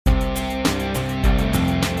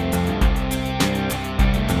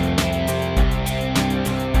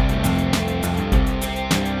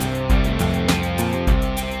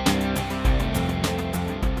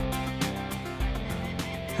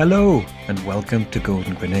Hello, and welcome to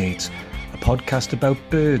Golden Grenades, a podcast about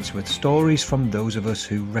birds with stories from those of us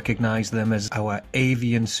who recognise them as our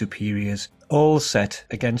avian superiors, all set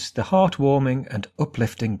against the heartwarming and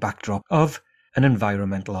uplifting backdrop of an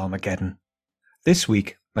environmental Armageddon. This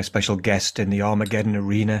week, my special guest in the Armageddon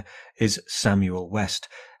arena is Samuel West,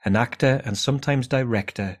 an actor and sometimes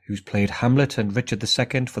director who's played Hamlet and Richard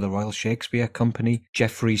II for the Royal Shakespeare Company,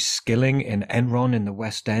 Geoffrey Skilling in Enron in the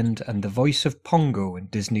West End, and the voice of Pongo in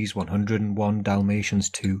Disney's 101 Dalmatians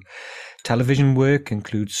 2. Television work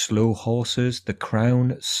includes Slow Horses, The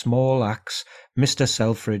Crown, Small Axe, Mr.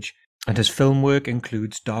 Selfridge, and his film work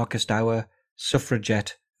includes Darkest Hour,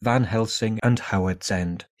 Suffragette, Van Helsing and Howard's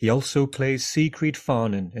End. He also plays Siegfried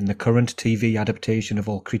Farnan in the current TV adaptation of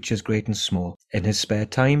All Creatures Great and Small. In his spare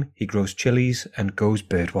time, he grows chilies and goes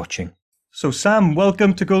birdwatching. So Sam,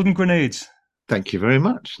 welcome to Golden Grenades. Thank you very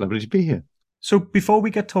much. Lovely to be here. So before we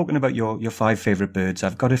get talking about your 5 favourite birds,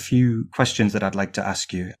 I've got a few questions that I'd like to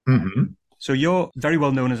ask you. Mm-hmm. So you're very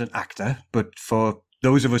well known as an actor, but for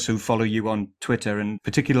those of us who follow you on Twitter, and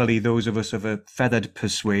particularly those of us of a feathered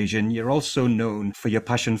persuasion, you're also known for your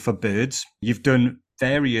passion for birds. You've done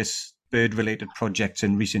various bird-related projects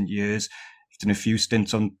in recent years. You've done a few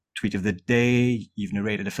stints on Tweet of the Day. You've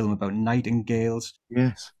narrated a film about nightingales.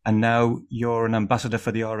 Yes. And now you're an ambassador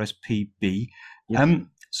for the RSPB. Yes.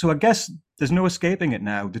 So I guess there's no escaping it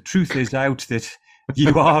now. The truth is out that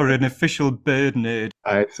you are an official bird nerd.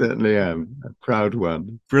 I certainly am. A proud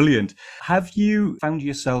one. Brilliant. Have you found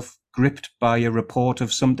yourself gripped by a report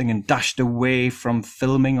of something and dashed away from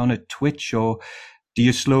filming on a twitch, or do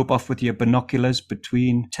you slope off with your binoculars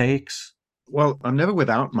between takes? Well, I'm never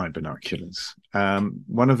without my binoculars.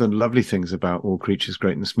 One of the lovely things about All Creatures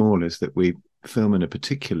Great and Small is that we film in a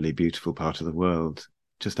particularly beautiful part of the world,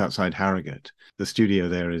 just outside Harrogate. The studio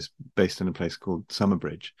there is based in a place called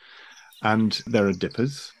Summerbridge. And there are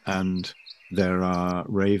dippers and there are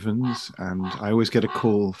ravens. And I always get a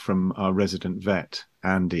call from our resident vet,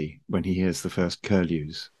 Andy, when he hears the first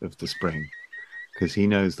curlews of the spring, because he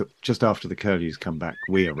knows that just after the curlews come back,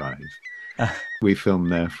 we arrive. We film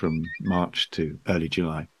there from March to early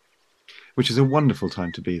July, which is a wonderful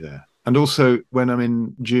time to be there. And also when I'm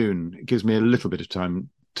in June, it gives me a little bit of time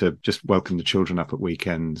to just welcome the children up at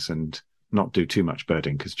weekends and not do too much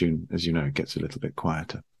birding, because June, as you know, gets a little bit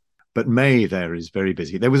quieter. But May there is very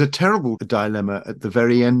busy. There was a terrible dilemma at the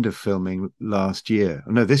very end of filming this year,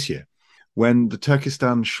 when the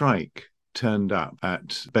Turkestan shrike turned up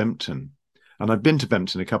at Bempton. And I've been to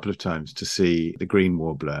Bempton a couple of times to see the green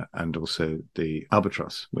warbler and also the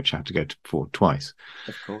albatross, which I had to go for twice.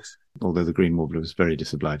 Of course. Although the green warbler was very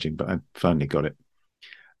disobliging, but I finally got it.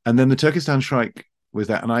 And then the Turkestan shrike was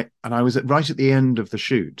that, and I was right at the end of the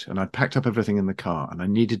shoot, and I'd packed up everything in the car, and I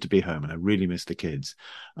needed to be home, and I really missed the kids.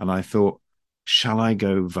 And I thought, shall I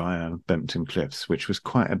go via Bempton Cliffs, which was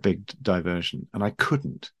quite a big diversion, and I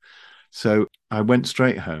couldn't. So I went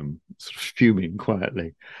straight home, sort of fuming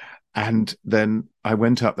quietly, and then I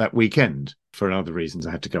went up that weekend for other reasons.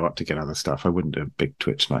 I had to go up to get other stuff. I wouldn't do a big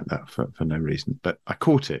twitch like that for no reason, but I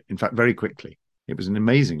caught it, in fact, very quickly. It was an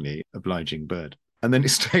amazingly obliging bird. And then it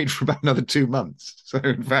stayed for about another 2 months. So,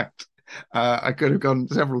 in fact, I could have gone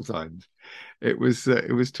several times. It was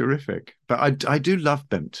terrific. But I do love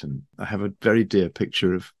Bempton. I have a very dear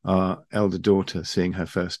picture of our elder daughter seeing her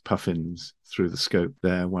first puffins through the scope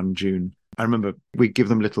there one June. I remember we give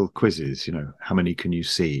them little quizzes, how many can you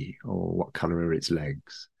see, or what colour are its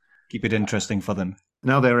legs? Keep it interesting for them.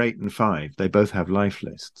 Now they're 8 and 5. They both have life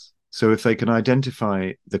lists. So if they can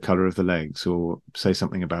identify the colour of the legs or say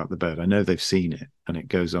something about the bird, I know they've seen it and it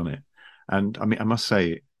goes on it. And I mean, I must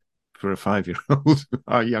say, for a 5-year-old,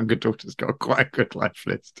 our younger daughter's got quite a good life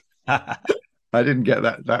list. I didn't get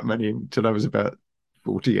that many until I was about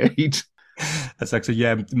 48. That's actually,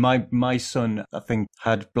 yeah, my son, I think,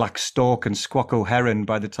 had black stork and squawko heron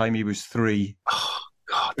by the time he was 3. Oh,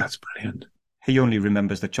 God, that's brilliant. He only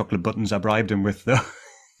remembers the chocolate buttons I bribed him with, though.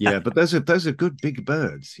 Yeah, but those are good big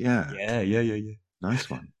birds. Yeah. Yeah. Nice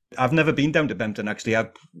one. I've never been down to Bempton, actually.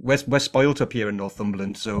 We're spoilt up here in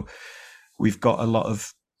Northumberland, so we've got a lot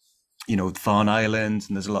of, Farne Islands,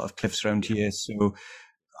 and there's a lot of cliffs around here, so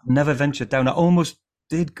I've never ventured down. I almost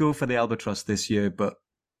did go for the albatross this year, but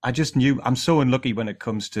I just knew I'm so unlucky when it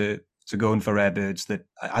comes to going for airbirds that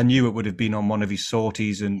I knew it would have been on one of his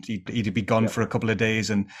sorties and he'd be gone for a couple of days.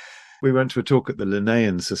 And we went to a talk at the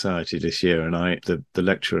Linnaean Society this year, and the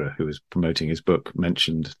lecturer who was promoting his book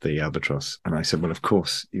mentioned the albatross. And I said, well, of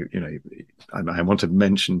course, I want to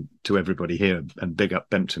mention to everybody here and big up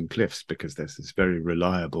Bempton Cliffs, because there's this very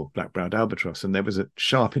reliable black-browed albatross. And there was a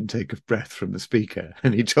sharp intake of breath from the speaker.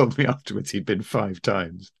 And he told me afterwards he'd been 5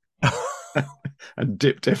 times. and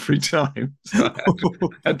dipped every time. So I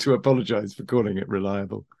had to apologize for calling it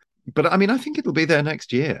reliable. But I mean, I think it'll be there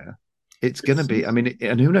next year. It's going to be, I mean,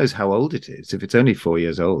 and who knows how old it is? If it's only 4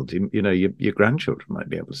 years old, you know, your grandchildren might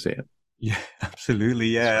be able to see it. Yeah, absolutely.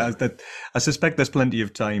 Yeah, I suspect there's plenty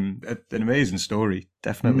of time. An amazing story,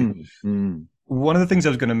 definitely. One of the things I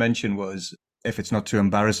was going to mention was, if it's not too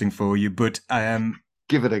embarrassing for you, but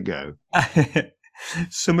give it a go.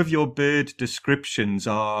 Some of your bird descriptions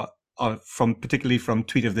are particularly from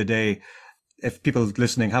Tweet of the Day. If people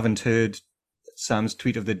listening haven't heard Sam's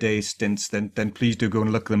Tweet of the Day stints, then please do go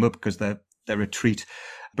and look them up, because they're a treat.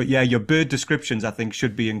 But yeah, your bird descriptions, I think,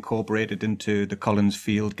 should be incorporated into the Collins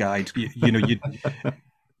Field Guide. You know,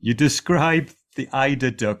 you describe the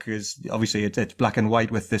eider duck as, obviously it's black and white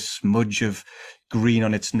with this smudge of green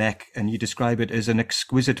on its neck, and you describe it as an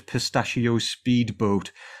exquisite pistachio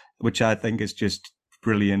speedboat, which I think is just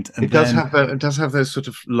brilliant. And it does have those sort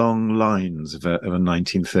of long lines of a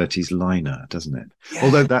 1930s liner, doesn't it? Yeah.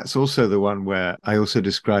 Although that's also the one where I also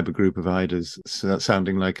describe a group of eiders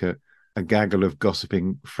sounding like a gaggle of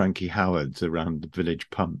gossiping Frankie Howards around the village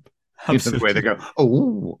pump. You know, the way they go,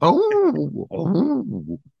 oh, oh,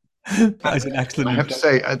 oh. That is an excellent. I have to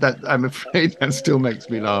say that I'm afraid that still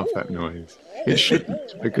makes me laugh, that noise. It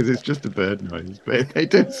shouldn't, because it's just a bird noise, but they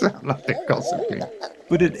do sound like they're gossiping.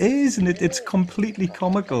 But it is, and it's completely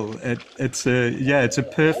comical. It's a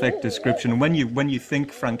perfect description. When you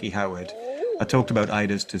think Frankie Howard, I talked about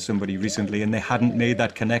eiders to somebody recently, and they hadn't made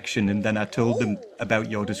that connection, and then I told them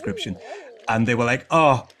about your description, and they were like,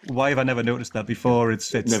 "Oh, why have I never noticed that before?" It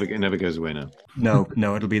never goes away now.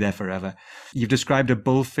 No, it'll be there forever. You've described a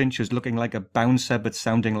bullfinch as looking like a bouncer, but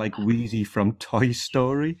sounding like Wheezy from Toy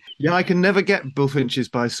Story. Yeah, I can never get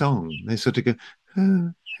bullfinches by song. They sort of go,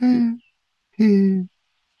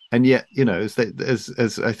 and yet, you know,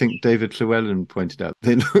 as I think David Llewellyn pointed out,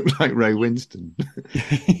 they look like Ray Winston.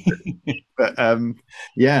 But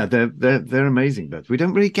yeah, they're amazing birds. We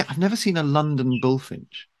don't really get. I've never seen a London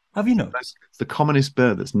bullfinch. Have you not? It's the commonest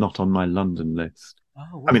bird that's not on my London list.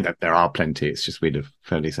 Oh, wow. I mean, there are plenty. It's just we live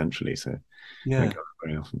fairly centrally, so yeah, don't go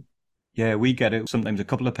very often. Yeah, we get it sometimes a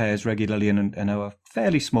couple of pairs regularly in our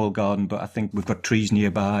fairly small garden, but I think we've got trees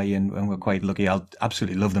nearby and we're quite lucky. I'll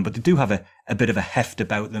absolutely love them, but they do have a bit of a heft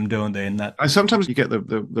about them, don't they? In that, sometimes you get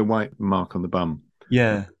the white mark on the bum,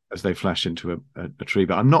 yeah, as they flash into a tree.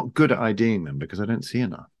 But I'm not good at IDing them because I don't see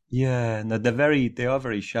enough. Yeah, and they are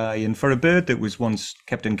very shy. And for a bird that was once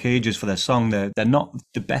kept in cages for their song, they're not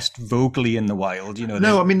the best vocally in the wild. You know.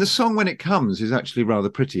 No, I mean the song when it comes is actually rather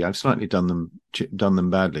pretty. I've slightly done them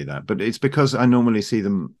badly but it's because I normally see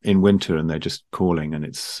them in winter and they're just calling and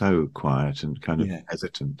it's so quiet and kind of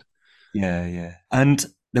hesitant. Yeah. And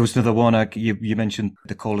there was another one. You mentioned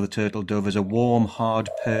the call of the turtle dove as a warm, hard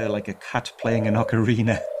purr, like a cat playing an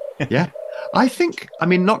ocarina. Yeah. I think, I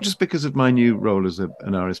mean, not just because of my new role as an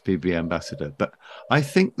RSPB ambassador, but I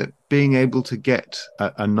think that being able to get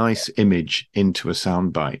a nice image into a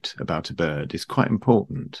soundbite about a bird is quite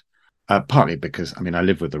important. Partly because, I mean, I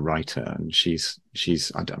live with a writer and she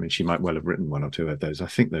might well have written one or two of those. I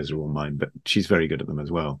think those are all mine, but she's very good at them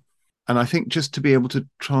as well. And I think just to be able to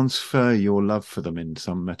transfer your love for them in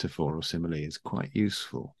some metaphor or simile is quite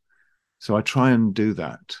useful. So I try and do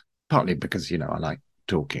that, partly because, you know, I like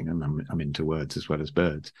talking and I'm into words as well as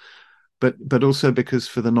birds, but also because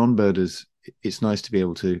for the non-birders it's nice to be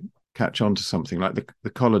able to catch on to something like the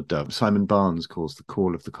collared dove. Simon Barnes calls the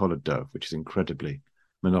call of the collared dove, which is incredibly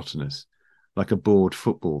monotonous, like a bored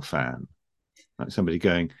football fan, like somebody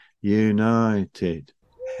going United,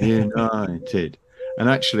 United. And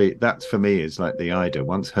actually that for me is like the eider,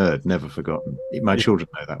 once heard, never forgotten. My children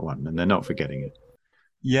know that one and they're not forgetting it.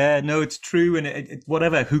 Yeah, no, it's true. And it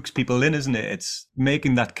whatever hooks people in, isn't it? It's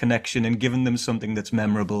making that connection and giving them something that's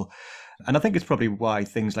memorable. And I think it's probably why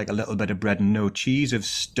things like a little bit of bread and no cheese have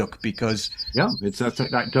stuck, because... Yeah,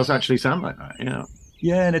 that does actually sound like that, yeah.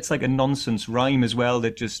 Yeah, and it's like a nonsense rhyme as well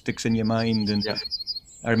that just sticks in your mind. And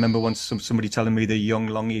I remember once somebody telling me the young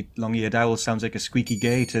long-eared owl sounds like a squeaky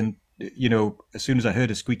gate. And, you know, as soon as I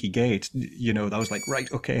heard a squeaky gate, you know, I was like,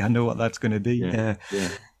 right, okay, I know what that's going to be. Yeah.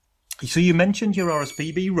 So you mentioned your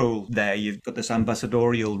RSPB role there. You've got this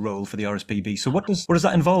ambassadorial role for the RSPB. So what does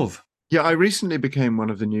that involve? Yeah, I recently became one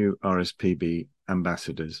of the new RSPB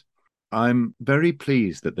ambassadors. I'm very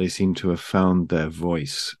pleased that they seem to have found their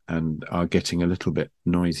voice and are getting a little bit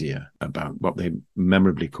noisier about what they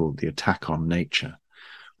memorably called the attack on nature,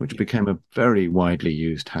 which became a very widely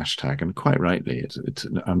used hashtag. And quite rightly, it's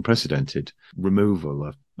an unprecedented removal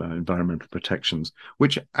of environmental protections,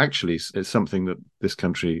 which actually is something that this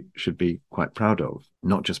country should be quite proud of,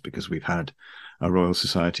 not just because we've had a Royal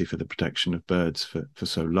Society for the Protection of Birds for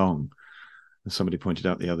so long, As somebody pointed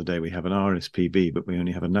out the other day, we have an RSPB, but we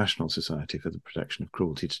only have a National Society for the Protection of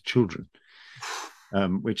Cruelty to Children,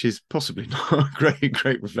 which is possibly not a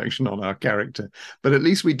great reflection on our character. But at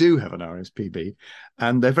least we do have an RSPB,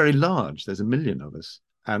 and they're very large. There's 1 million of us,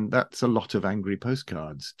 and that's a lot of angry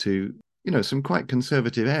postcards to, some quite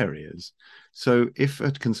conservative areas. So if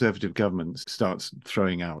a conservative government starts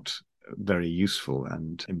throwing out very useful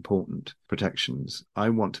and important protections, I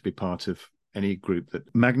want to be part of any group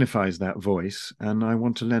that magnifies that voice, and I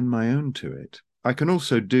want to lend my own to it. I can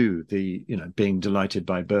also do the, being delighted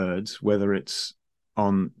by birds, whether it's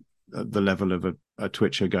on the level of a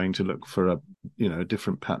twitcher going to look for a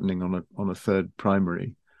different patterning on a third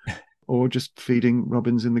primary, or just feeding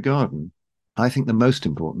robins in the garden. I think the most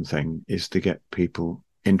important thing is to get people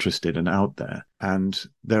interested and out there. And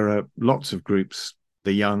there are lots of groups,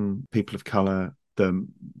 the young, people of colour, the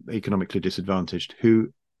economically disadvantaged,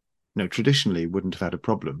 who traditionally wouldn't have had a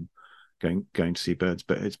problem going to see birds,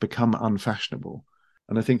 but it's become unfashionable.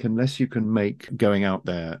 And I think unless you can make going out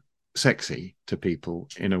there sexy to people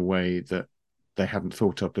in a way that they hadn't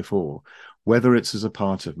thought of before, whether it's as a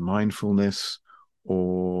part of mindfulness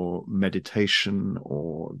or meditation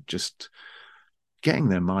or just getting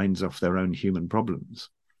their minds off their own human problems,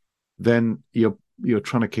 then you're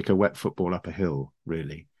trying to kick a wet football up a hill,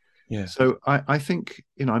 really. Yeah. So I think,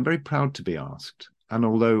 I'm very proud to be asked. And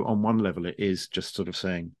although on one level it is just sort of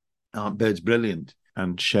saying, aren't birds brilliant?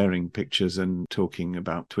 And sharing pictures and talking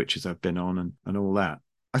about Twitches I've been on and all that.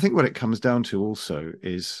 I think what it comes down to also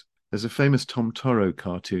is there's a famous Tom Toro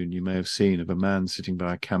cartoon you may have seen of a man sitting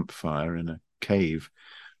by a campfire in a cave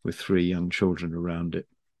with 3 young children around it.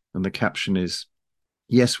 And the caption is,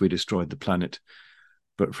 yes, we destroyed the planet,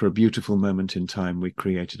 but for a beautiful moment in time, we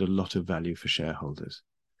created a lot of value for shareholders.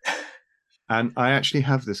 And I actually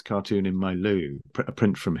have this cartoon in my loo, a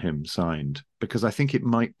print from him signed, because I think it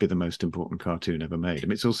might be the most important cartoon ever made. I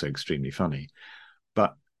mean, it's also extremely funny.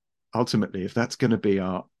 But ultimately, if that's going to be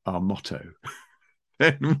our motto,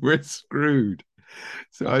 then we're screwed.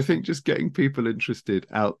 So I think just getting people interested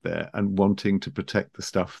out there and wanting to protect the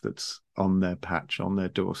stuff that's on their patch, on their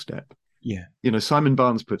doorstep. Yeah. Simon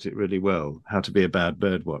Barnes put it really well, how to be a bad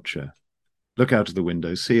bird watcher. Look out of the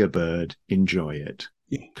window, see a bird, enjoy it.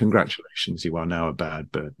 Yeah. Congratulations, you are now a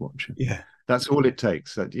bad bird watcher. Yeah. That's all it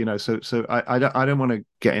takes. So I don't want to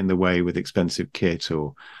get in the way with expensive kit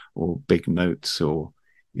or big notes or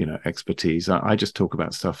expertise. I just talk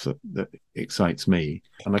about stuff that excites me,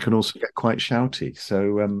 and I can also get quite shouty.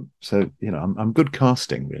 So I'm good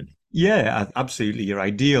casting, really. Yeah, absolutely. You're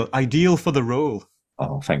ideal for the role.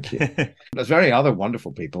 Oh, thank you. There's very other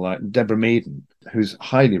wonderful people like Deborah Meaden, who's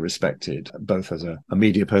highly respected, both as a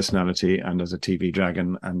media personality and as a TV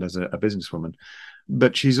dragon and as a businesswoman.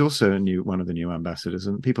 But she's also one of the new ambassadors,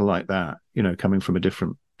 and people like that, coming from a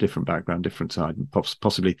different background, different side, and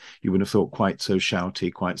possibly you wouldn't have thought quite so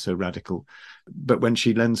shouty, quite so radical. But when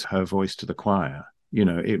she lends her voice to the choir,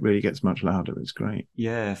 it really gets much louder. It's great.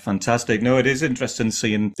 Yeah, fantastic. No, it is interesting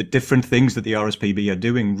seeing the different things that the RSPB are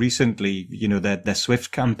doing recently. Their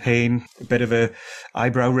Swift campaign, a bit of a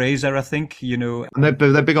eyebrow raiser, I think. And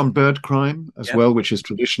they're big on bird crime as well, which has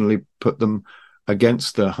traditionally put them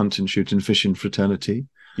against the hunt and shoot and fishing fraternity.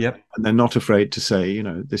 Yep. And they're not afraid to say,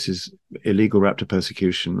 this is illegal raptor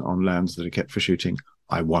persecution on lands that are kept for shooting.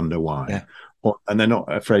 I wonder why. Yeah. And they're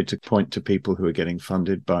not afraid to point to people who are getting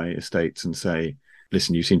funded by estates and say,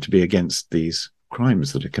 listen, you seem to be against these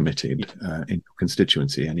crimes that are committed in your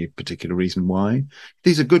constituency. Any particular reason why?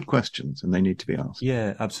 These are good questions and they need to be asked.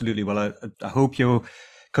 Yeah, absolutely. Well, I hope you'll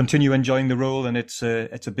continue enjoying the role, and it's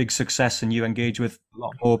a big success, and you engage with a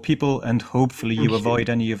lot more people, and hopefully you avoid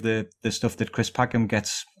any of the stuff that Chris Packham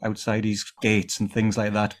gets outside his gates and things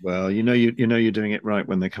like that. Well, you're doing it right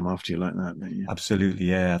when they come after you like that, don't you? Absolutely,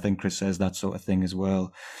 yeah. I think Chris says that sort of thing as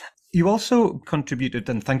well. You also contributed,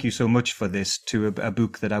 and thank you so much for this, to a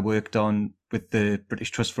book that I worked on with the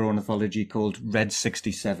British Trust for Ornithology called Red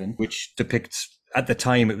 67, which depicts, at the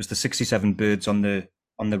time, it was the 67 birds on the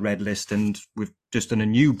red list, and we've just done a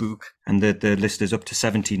new book, and the list is up to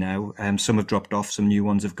 70 now. Some have dropped off, some new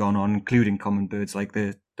ones have gone on, including common birds like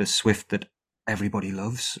the swift that everybody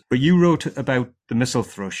loves. But you wrote about the missel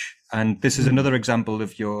thrush, and this is another example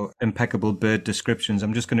of your impeccable bird descriptions.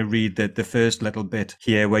 I'm just going to read the first little bit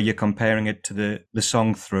here where you're comparing it to the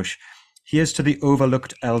song thrush. Here's to the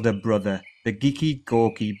overlooked elder brother, the geeky,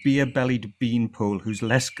 gawky, beer-bellied beanpole who's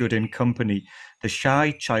less good in company, the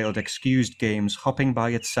shy child excused games hopping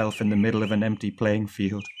by itself in the middle of an empty playing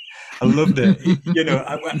field. I loved it.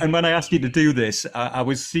 And when I asked you to do this, I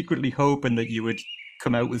was secretly hoping that you would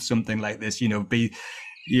come out with something like this, be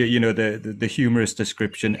the humorous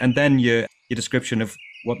description, and then your description of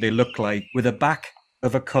what they look like with a back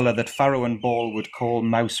of a colour that Farrow and Ball would call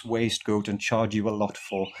mouse waistcoat and charge you a lot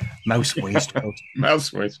for. Mouse waistcoat.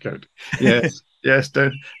 Mouse waistcoat. Yes, yes.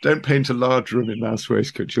 Don't paint a large room in mouse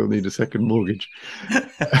waistcoat. You'll need a second mortgage.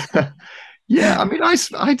 Yeah, I mean,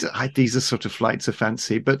 these are sort of flights of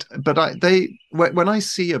fancy, but when I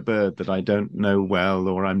see a bird that I don't know well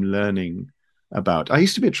or I'm learning about, I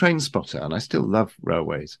used to be a train spotter and I still love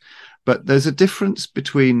railways, but there's a difference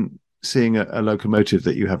between seeing a locomotive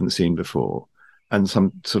that you haven't seen before and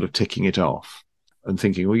some sort of ticking it off and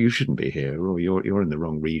thinking, well, you shouldn't be here or you're in the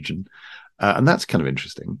wrong region, and that's kind of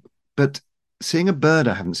interesting. But seeing a bird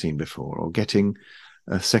I haven't seen before or getting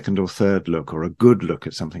a second or third look or a good look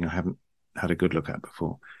at something I haven't had a good look at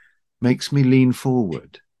before makes me lean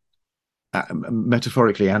forward,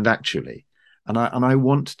 metaphorically and actually, and I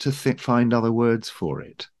want to find other words for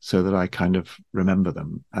it so that I kind of remember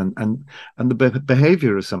them, and the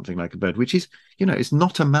behavior of something like a bird, which is, it's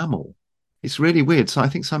not a mammal. It's really weird. So I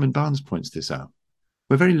think Simon Barnes points this out.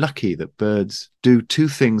 We're very lucky that birds do two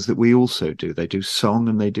things that we also do. They do song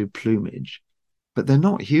and they do plumage, but they're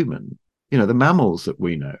not human. The mammals that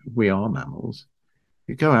we know, we are mammals.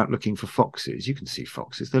 You go out looking for foxes, you can see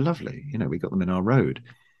foxes. They're lovely. We got them in our road.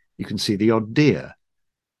 You can see the odd deer,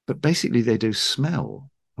 but basically they do smell,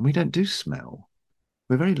 and we don't do smell.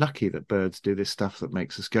 We're very lucky that birds do this stuff that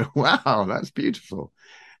makes us go, wow, that's beautiful.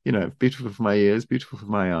 Beautiful for my ears, beautiful for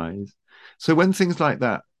my eyes. So when things like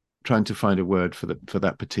that, trying to find a word for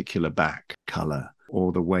that particular back color,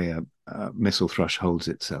 or the way a missel thrush holds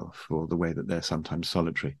itself, or the way that they're sometimes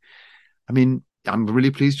solitary, I mean, I'm really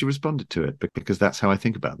pleased you responded to it, because that's how I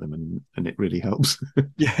think about them, and it really helps.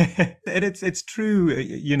 Yeah, and it's true.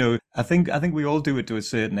 I think we all do it to a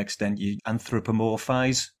certain extent. You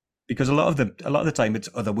anthropomorphize, because a lot of the time it's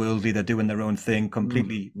otherworldly. They're doing their own thing,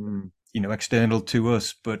 completely, external to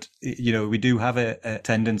us. But we do have a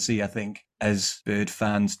tendency, I think, as bird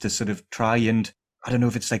fans, to sort of try and, I don't know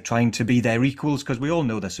if it's like trying to be their equals, because we all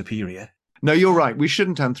know they're superior. No, you're right. We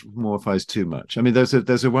shouldn't anthropomorphize too much. I mean, there's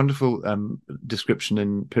a wonderful description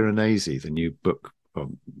in Piranesi, the new book,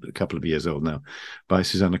 a couple of years old now, by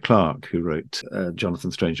Susanna Clarke, who wrote Jonathan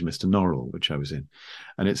Strange and Mr. Norrell, which I was in,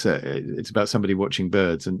 and it's about somebody watching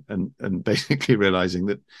birds and basically realizing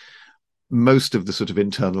that most of the sort of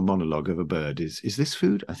internal monologue of a bird is this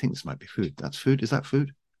food? I think this might be food. That's food. Is that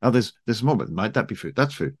food? Oh, there's more, but might that be food?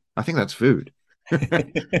 That's food. I think that's food.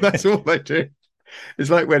 That's all they do. It's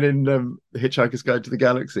like when in The Hitchhiker's Guide to the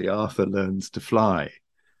Galaxy, Arthur learns to fly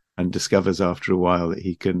and discovers after a while that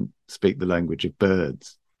he can speak the language of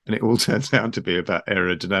birds. And it all turns out to be about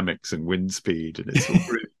aerodynamics and wind speed, and it's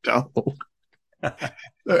all really dull.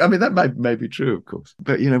 I mean, that may be true, of course,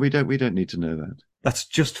 but we don't need to know that. That's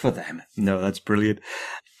just for them. No, that's brilliant.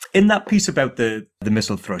 In that piece about the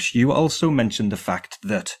missel thrush, you also mentioned the fact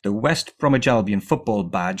that the West Bromwich Albion football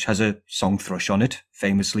badge has a song thrush on it,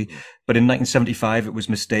 famously. But in 1975, it was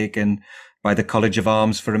mistaken by the College of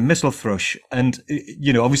Arms for a missel thrush. And,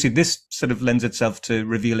 obviously this sort of lends itself to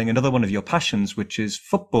revealing another one of your passions, which is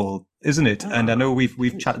football, isn't it? And I know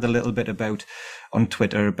we've chatted a little bit on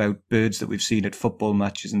Twitter about birds that we've seen at football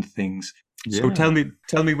matches and things. Yeah. So tell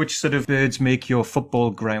me which sort of birds make your football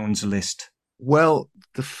grounds list. Well,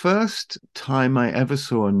 the first time I ever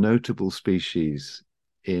saw a notable species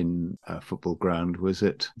in a football ground was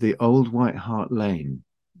at the old White Hart Lane,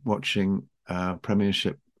 watching a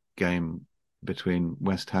Premiership game between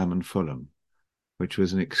West Ham and Fulham, which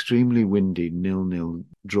was an extremely windy 0-0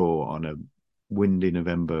 draw on a windy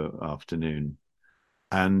November afternoon.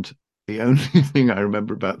 And the only thing I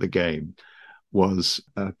remember about the game was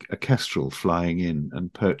a kestrel flying in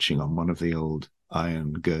and perching on one of the old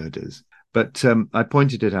iron girders. But I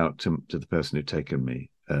pointed it out to the person who'd taken me,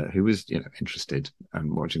 who was, interested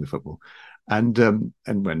and watching the football, and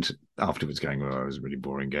went afterwards going, "Oh, it was a really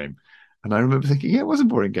boring game." And I remember thinking, "Yeah, it was a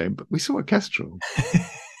boring game, but we saw a kestrel."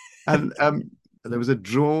 And there was a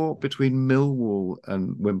draw between Millwall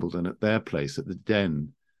and Wimbledon at their place at the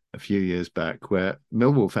Den a few years back, where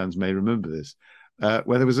Millwall fans may remember this,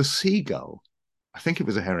 where there was a seagull. I think it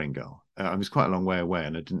was a herring gull. I was quite a long way away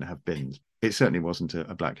and I didn't have bins. It certainly wasn't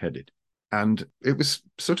a black-headed. And it was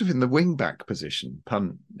sort of in the wing-back position,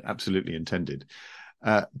 pun absolutely intended.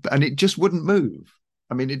 And it just wouldn't move.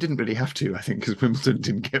 I mean, it didn't really have to, I think, because Wimbledon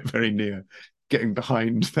didn't get very near getting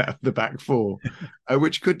behind the back four,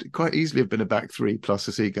 which could quite easily have been a back three plus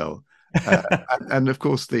a seagull. And of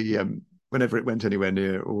course, whenever it went anywhere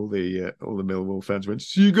near, all the Millwall fans went,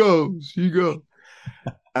 "Seagull, seagull."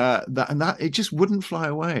 That it just wouldn't fly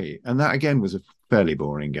away, and that again was a fairly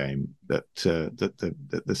boring game that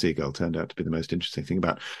the seagull turned out to be the most interesting thing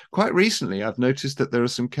about. Quite recently, I've noticed that there are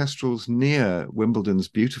some kestrels near Wimbledon's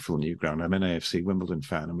beautiful new ground. I'm an AFC Wimbledon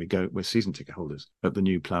fan, and we're season ticket holders at the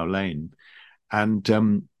new Plough Lane. And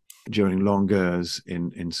during longers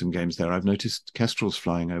in some games there, I've noticed kestrels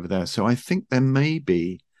flying over there. So I think there may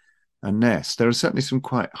be a nest. There are certainly some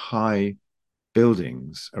quite high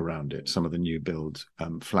buildings around it, some of the new build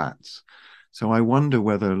flats. So I wonder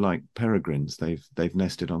whether, like peregrines, they've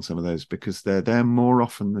nested on some of those, because they're there more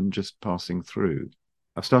often than just passing through.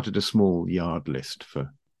 I've started a small yard list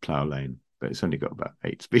for Plough Lane, but it's only got about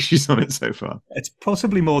 8 species on it so far. It's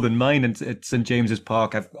possibly more than mine at St James's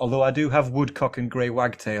Park, although I do have woodcock and grey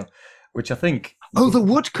wagtail, which I think... Oh, the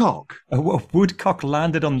woodcock! A woodcock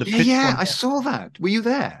landed on the pitch. Yeah, I saw that. Were you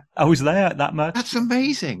there? I was there that much. That's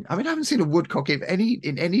amazing. I mean, I haven't seen a woodcock in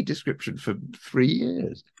any description for 3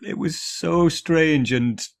 years. It was so strange,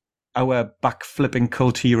 and our back-flipping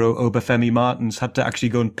cult hero, Obafemi Martins, had to actually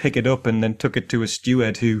go and pick it up and then took it to a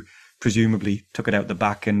steward who presumably took it out the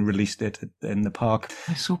back and released it in the park.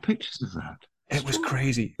 I saw pictures of that. It was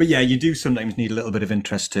crazy. But yeah, you do sometimes need a little bit of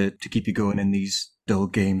interest to keep you going in these dull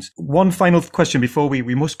games. One final question before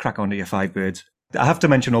we must crack on to your 5 birds. I have to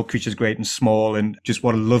mention All Creatures Great and Small, and just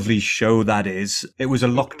what a lovely show that is. It was a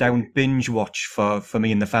lockdown binge watch for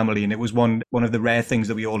me and the family, and it was one of the rare things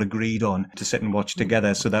that we all agreed on to sit and watch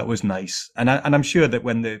together, so that was nice. And I'm sure that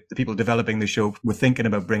when the people developing the show were thinking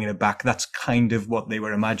about bringing it back, that's kind of what they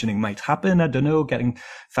were imagining might happen. I don't know, getting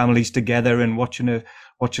families together and watching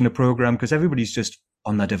a program, because everybody's just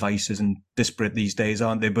on their devices and disparate these days,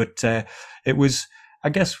 aren't they? But it was, I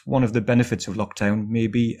guess, one of the benefits of lockdown,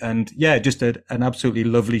 maybe. And yeah, just an absolutely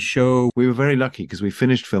lovely show. We were very lucky because we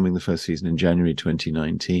finished filming the first season in January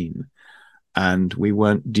 2019, and we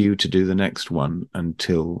weren't due to do the next one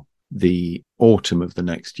until the autumn of the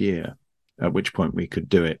next year, at which point we could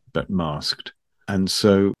do it, but masked. And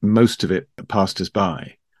so most of it passed us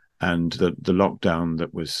by, and the lockdown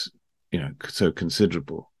that was, so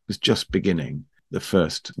considerable was just beginning. The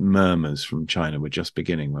first murmurs from China were just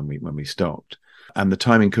beginning when we stopped. And the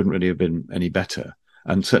timing couldn't really have been any better.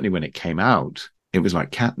 And certainly when it came out, it was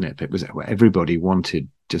like catnip. It was, everybody wanted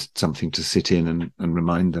just something to sit in and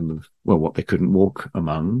remind them of, well, what they couldn't walk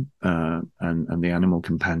among, and the animal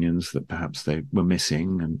companions that perhaps they were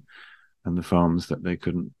missing, and the farms that they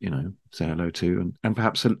couldn't, say hello to, and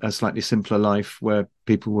perhaps a slightly simpler life where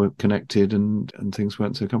people were connected and things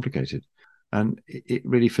weren't so complicated. And it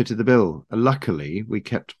really fitted the bill. Luckily, we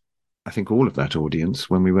kept, I think, all of that audience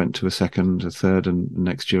when we went to a second, a third, and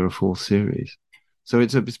next year a 4th series. So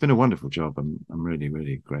it's been a wonderful job. I'm really,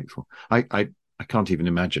 really grateful. I can't even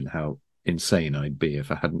imagine how insane I'd be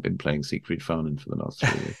if I hadn't been playing Siegfried Farnen for the last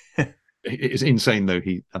 3 years. It's insane, though,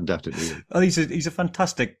 he undoubtedly is. Oh, he's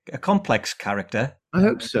a complex character. I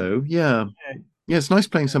hope so, yeah. Yeah, it's nice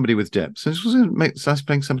playing somebody with depth. So it's also nice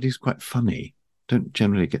playing somebody who's quite funny. Don't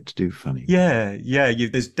generally get to do funny. Yeah.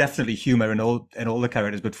 There's definitely humour in all the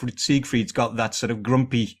characters, but Siegfried's got that sort of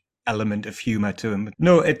grumpy element of humour to him.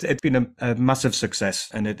 No, it's been a massive success,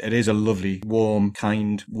 and it is a lovely, warm,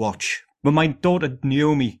 kind watch. But my daughter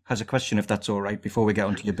Naomi has a question, if that's all right, before we get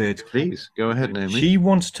onto your birds. Please, go ahead, Naomi. She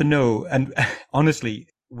wants to know, and honestly,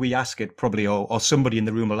 we ask it probably, or somebody in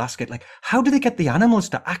the room will ask it, like, how do they get the animals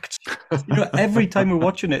to act? Every time we're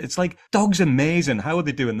watching it, it's like, dog's amazing. How are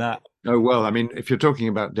they doing that? Oh, well, I mean, if you're talking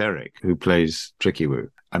about Derek, who plays Tricky Woo,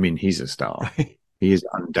 I mean, he's a star. Right. He is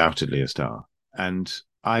undoubtedly a star. And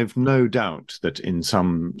I've no doubt that in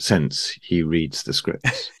some sense, he reads the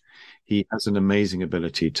scripts. He has an amazing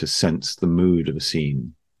ability to sense the mood of a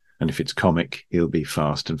scene. And if it's comic, he'll be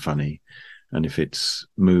fast and funny. And if it's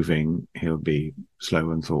moving, he'll be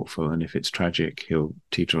slow and thoughtful. And if it's tragic, he'll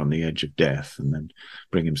teeter on the edge of death and then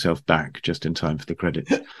bring himself back just in time for the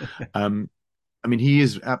credits. I mean, he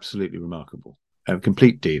is absolutely remarkable. A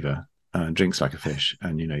complete diva, drinks like a fish,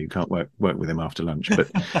 and you can't work with him after lunch.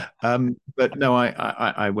 But no,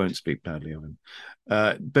 I won't speak badly of him.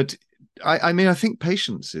 But I mean, I think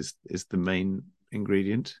patience is the main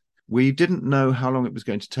ingredient. We didn't know how long it was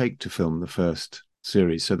going to take to film the first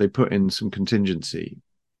series, so they put in some contingency,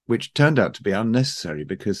 which turned out to be unnecessary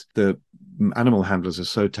because the animal handlers are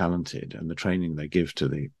so talented and the training they give to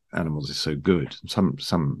the animals is so good.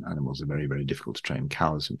 Some animals are very, very difficult to train,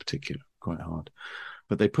 cows in particular, quite hard.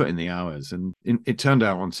 But they put in the hours, and it turned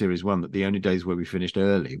out on series 1 that the only days where we finished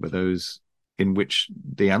early were those in which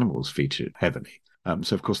the animals featured heavily.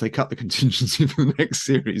 So, of course, they cut the contingency for the next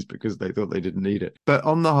series because they thought they didn't need it. But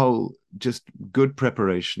on the whole, just good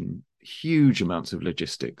preparation, huge amounts of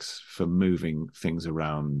logistics for moving things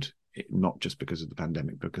around not just because of the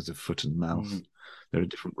pandemic, because of foot and mouth. Mm. There are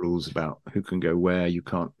different rules about who can go where. You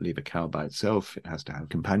can't leave a cow by itself. It has to have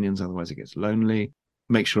companions, otherwise it gets lonely.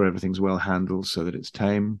 Make sure everything's well handled so that it's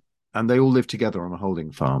tame. And they all live together on a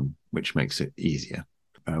holding farm, which makes it easier,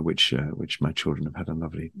 which my children have had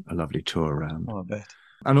a lovely tour around. Oh, I bet.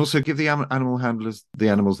 And also give the animal handlers the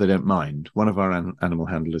animals they don't mind. One of our animal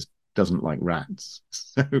handlers doesn't like rats,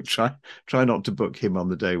 so try not to book him on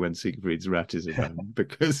the day when Siegfried's rat is around,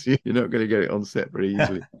 because you're not going to get it on set very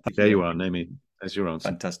easily. There you are, Naomi. There's your answer.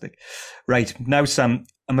 Fantastic. Right, now, Sam,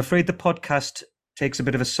 I'm afraid the podcast takes a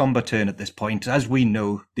bit of a somber turn at this point. As we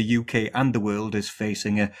know, the UK and the world is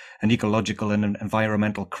facing an ecological and an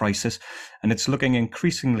environmental crisis, and it's looking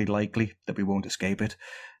increasingly likely that we won't escape it,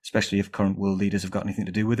 especially if current world leaders have got anything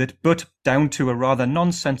to do with it. But down to a rather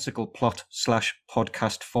nonsensical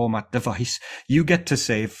plot/podcast format device, you get to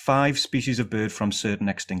save 5 species of bird from certain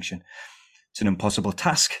extinction. It's an impossible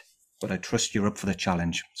task, but I trust you're up for the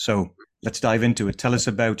challenge. So let's dive into it. Tell us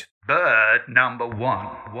about bird number one.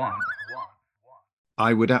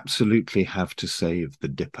 I would absolutely have to save the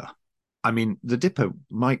dipper. I mean, the dipper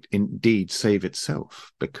might indeed save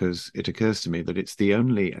itself, because it occurs to me that it's the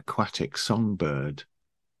only aquatic songbird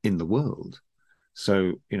in the world.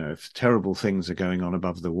 So, if terrible things are going on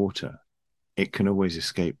above the water, it can always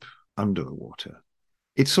escape under the water.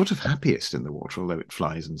 It's sort of happiest in the water, although it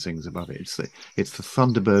flies and sings above it. It's the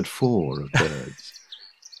Thunderbird 4 of birds.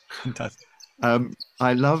 Fantastic.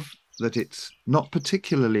 I love that it's not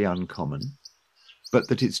particularly uncommon, but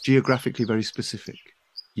that it's geographically very specific.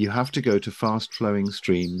 You have to go to fast-flowing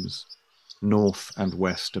streams north and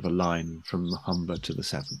west of a line from the Humber to the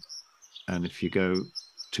Severn. And if you go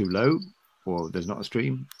too low, or there's not a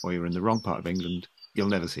stream, or you're in the wrong part of England, you'll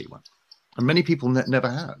never see one. And many people never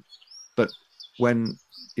have. But when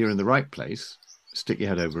you're in the right place, stick your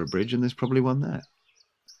head over a bridge and there's probably one there.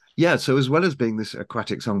 Yeah, so as well as being this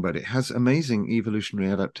aquatic songbird, it has amazing evolutionary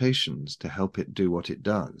adaptations to help it do what it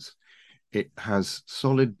does. It has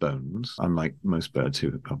solid bones, unlike most birds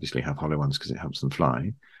who obviously have hollow ones because it helps them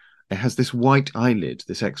fly. It has this white eyelid,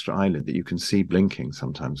 this extra eyelid that you can see blinking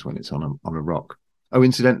sometimes when it's on a rock. Oh,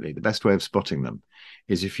 incidentally, the best way of spotting them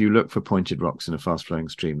is if you look for pointed rocks in a fast-flowing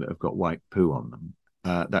stream that have got white poo on them.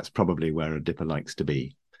 That's probably where a dipper likes to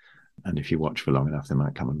be. And if you watch for long enough, they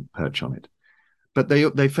might come and perch on it. But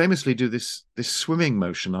they famously do this swimming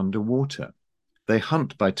motion underwater. They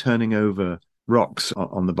hunt by turning over rocks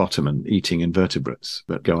on the bottom and eating invertebrates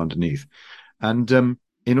that go underneath. And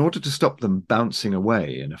in order to stop them bouncing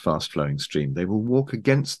away in a fast-flowing stream, they will walk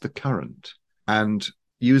against the current and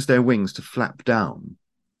use their wings to flap down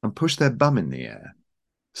and push their bum in the air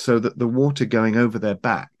so that the water going over their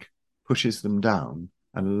back pushes them down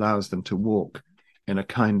and allows them to walk in a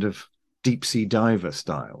kind of deep-sea diver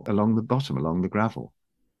style along the bottom, along the gravel,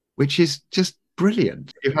 which is just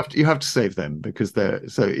brilliant. You have to save them because they're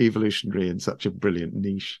so evolutionary and such a brilliant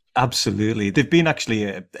niche. Absolutely. They've been actually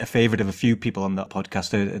a favourite of a few people on that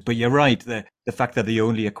podcast. But you're right, the fact that they're the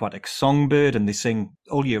only aquatic songbird and they sing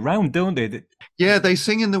all year round, don't they? Yeah, they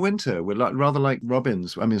sing in the winter. We're rather like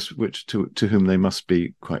robins, I mean, which to whom they must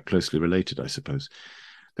be quite closely related, I suppose.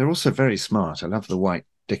 They're also very smart. I love the white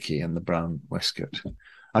dicky and the brown waistcoat.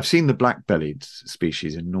 I've seen the black-bellied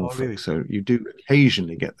species in Norfolk, really? So you do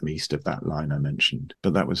occasionally get them east of that line I mentioned,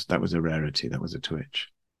 but that was a rarity. That was a twitch.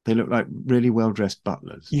 They look like really well-dressed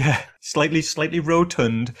butlers. Yeah, slightly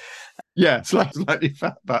rotund. Yeah, slightly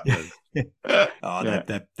fat butlers.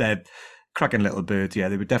 Yeah. They're cracking little birds. Yeah,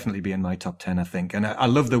 they would definitely be in my top 10, I think. And I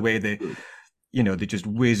love the way they just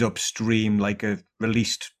whiz upstream like a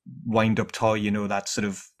released wind-up toy. That sort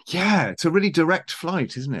of. Yeah, it's a really direct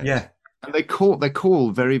flight, isn't it? Yeah. And they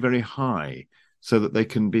call very, very high so that they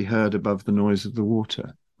can be heard above the noise of the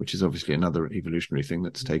water, which is obviously another evolutionary thing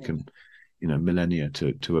that's taken, millennia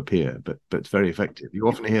to appear, but it's very effective. You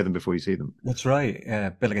often hear them before you see them. That's right. Yeah,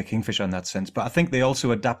 a bit like a kingfisher in that sense. But I think they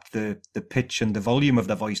also adapt the pitch and the volume of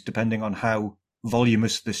their voice depending on how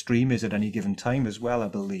voluminous the stream is at any given time as well, I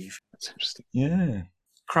believe. That's interesting. Yeah.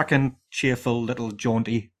 Cracking, cheerful, little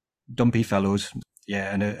jaunty, dumpy fellows.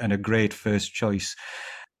 Yeah, and a great first choice.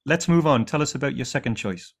 Let's move on. Tell us about your second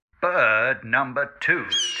choice. Bird number two.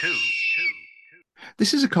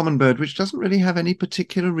 This is a common bird which doesn't really have any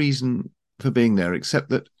particular reason for being there, except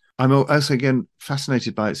that I'm also, again,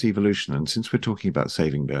 fascinated by its evolution. And since we're talking about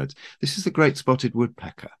saving birds, this is the great spotted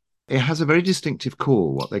woodpecker. It has a very distinctive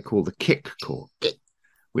call, what they call the kick call,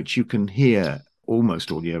 which you can hear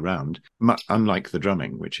almost all year round, unlike the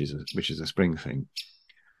drumming, which is a spring thing.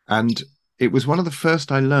 And it was one of the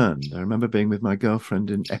first I learned. I remember being with my girlfriend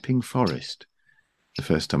in Epping Forest, the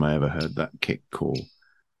first time I ever heard that kick call.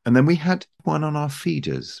 And then we had one on our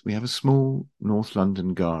feeders. We have a small North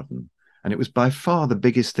London garden, and it was by far the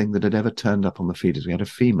biggest thing that had ever turned up on the feeders. We had a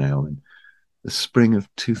female in the spring of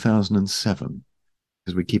 2007,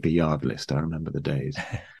 because we keep a yard list. I remember the days.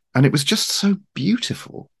 And it was just so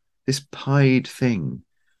beautiful, this pied thing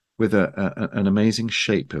with an amazing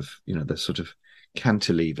shape of, the sort of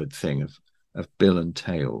cantilevered thing of bill and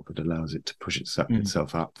tail that allows it to push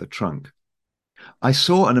itself up the trunk. I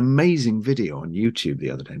saw an amazing video on YouTube the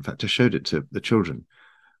other day. In fact, I showed it to the children,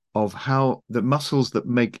 of how the muscles that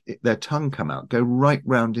make their tongue come out go right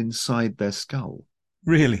round inside their skull.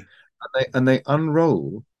 Really? And they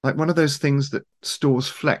unroll like one of those things that stores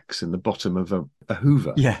flex in the bottom of a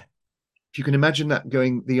Hoover. Yeah. If you can imagine that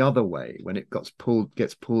going the other way when it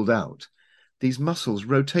gets pulled out, these muscles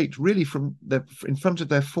rotate really from in front of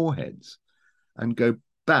their foreheads and go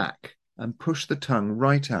back and push the tongue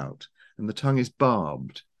right out. And the tongue is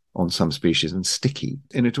barbed on some species and sticky,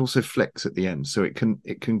 and it also flex at the end, so it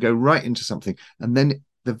can go right into something, and then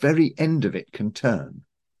the very end of it can turn.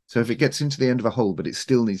 So if it gets into the end of a hole, but it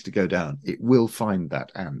still needs to go down, it will find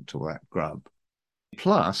that ant or that grub.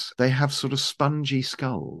 Plus, they have sort of spongy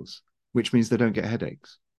skulls, which means they don't get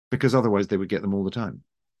headaches, because otherwise they would get them all the time.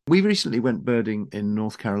 We recently went birding in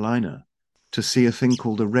North Carolina to see a thing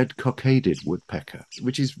called a red-cockaded woodpecker,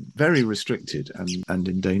 which is very restricted and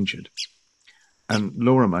endangered. And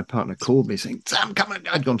Laura, my partner, called me saying, "Sam, come on."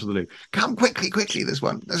 I'd gone to the loo. "Come quickly, there's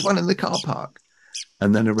one in the car park."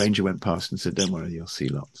 And then a ranger went past and said, "Don't worry, you'll see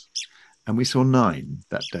lots." And we saw 9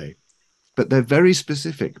 that day. But they're very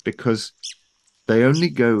specific because they only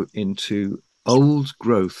go into old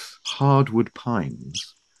growth hardwood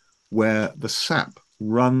pines where the sap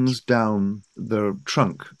runs down the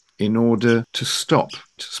trunk in order to stop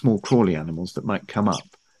small crawly animals that might come up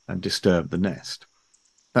and disturb the nest.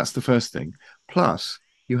 That's the first thing. Plus,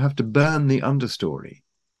 you have to burn the understory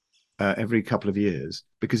every couple of years,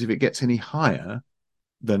 because if it gets any higher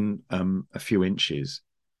than a few inches,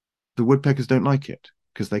 the woodpeckers don't like it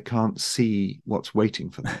because they can't see what's waiting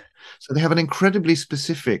for them. So they have an incredibly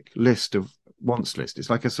specific wants list.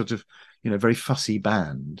 It's like a sort of, very fussy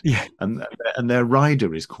band. Yeah. And their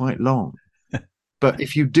rider is quite long. But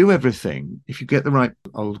if you do everything, if you get the right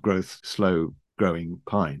old growth, slow growing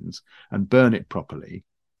pines and burn it properly,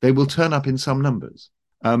 they will turn up in some numbers.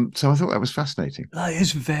 So I thought that was fascinating. That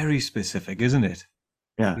is very specific, isn't it?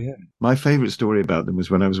 Yeah. My favourite story about them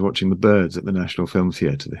was when I was watching The Birds at the National Film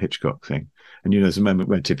Theatre, the Hitchcock thing. And, there's a moment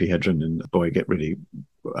where Tippi Hedren and the boy get really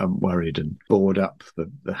worried and board up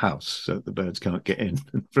the house so the birds can't get in.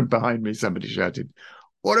 And from behind me, somebody shouted,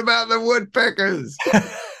 "What about the woodpeckers?"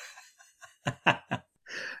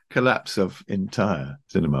 Collapse of entire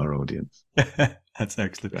cinema audience. That's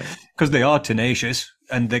excellent. Because they are tenacious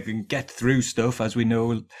and they can get through stuff, as we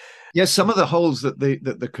know. Yes, some of the holes that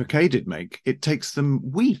the cockaded make, it takes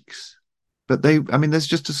them weeks. But there's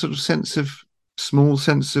just a sort of small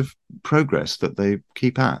sense of progress that they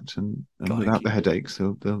keep at, and without the headaches,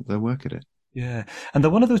 they'll work at it. Yeah, and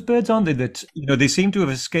they're one of those birds, aren't they, that they seem to have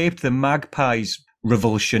escaped the magpies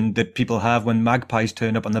revulsion that people have when magpies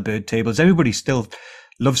turn up on the bird tables. Everybody still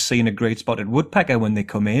loves seeing a great spotted woodpecker when they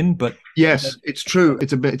come in, but yes, it's true.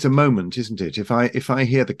 It's a moment, isn't it? If I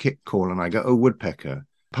hear the kick call and I go, "Oh, woodpecker,"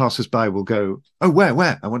 passers-by will go, "Oh,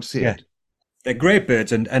 where? I want to see it." They're great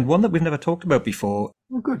birds, and one that we've never talked about before.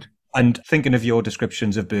 Oh, good. And thinking of your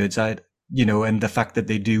descriptions of birds, and the fact that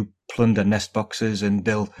they do plunder nest boxes, and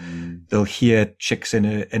they'll hear chicks in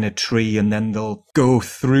a tree, and then they'll go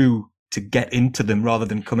through to get into them rather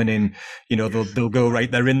than coming in. They'll go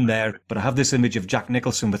right there in there. But I have this image of Jack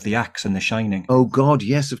Nicholson with the axe and The Shining. Oh God,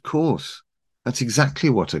 yes, of course. That's exactly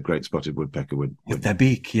what a great spotted woodpecker would. With their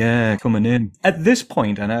beak, yeah, coming in. At this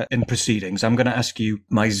point in proceedings, I'm going to ask you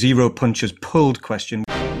my zero punches pulled question.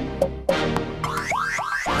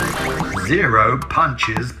 Zero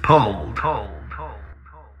punches pulled.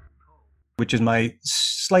 Which is my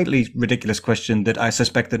slightly ridiculous question that I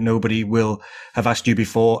suspect that nobody will have asked you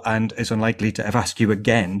before and is unlikely to have asked you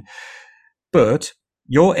again. But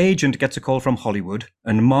your agent gets a call from Hollywood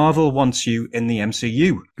and Marvel wants you in the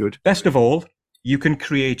MCU. Good. Best of all, you can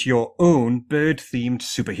create your own bird-themed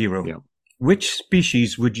superhero. Yeah. Which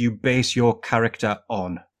species would you base your character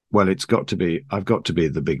on? Well, I've got to be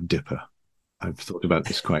the Big Dipper. I've thought about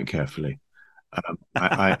this quite carefully.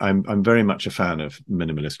 I'm very much a fan of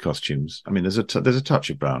minimalist costumes. I mean, there's a touch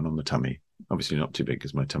of brown on the tummy. Obviously not too big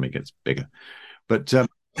because my tummy gets bigger. But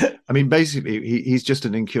basically, he's just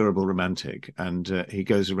an incurable romantic, and he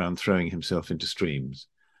goes around throwing himself into streams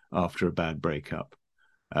after a bad breakup.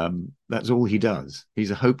 That's all he does.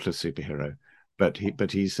 He's a hopeless superhero, but he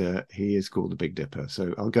is called the Big Dipper.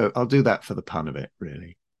 So I'll do that for the pun of it,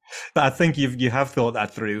 really. But I think you have thought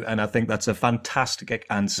that through, and I think that's a fantastic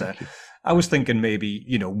answer. I was thinking maybe,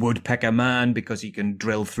 woodpecker man, because he can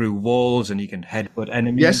drill through walls and he can headbutt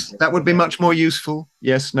enemies. Yes, that would be much more useful.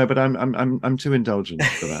 Yes, no, but I'm too indulgent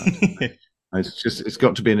for that. It's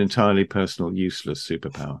got to be an entirely personal, useless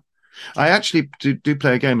superpower. I actually do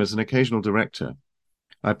play a game as an occasional director.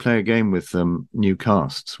 I play a game with new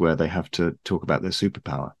casts where they have to talk about their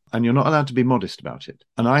superpower, and you're not allowed to be modest about it.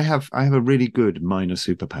 And I have a really good minor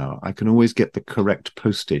superpower. I can always get the correct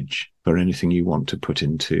postage for anything you want to put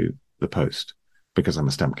into the post, because I'm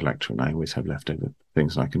a stamp collector and I always have leftover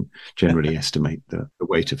things, and I can generally estimate the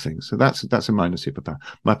weight of things. So that's a minor superpower.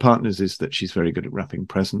 My partner's is that she's very good at wrapping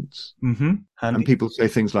presents. Mm-hmm. And people say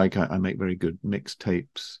things like, I make very good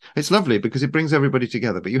mixtapes. It's lovely because it brings everybody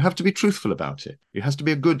together, but you have to be truthful about it. It has to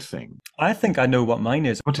be a good thing. I think I know what mine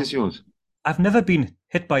is. What is yours? I've never been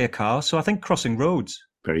hit by a car, so I think crossing roads.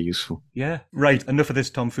 Very useful. Yeah. Right, enough of this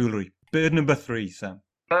tomfoolery. Bird number 3, Sam.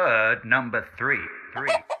 Bird number 3.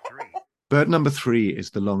 Bird number 3 is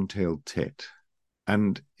the long-tailed tit.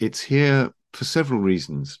 And it's here for several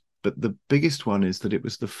reasons. But the biggest one is that it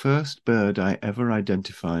was the first bird I ever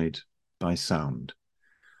identified by sound.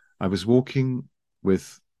 I was walking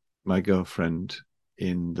with my girlfriend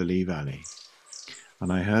in the Lee Valley,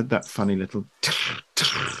 and I heard that funny little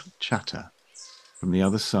chatter from the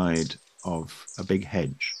other side of a big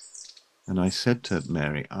hedge. And I said to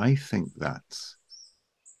Mary, I think that's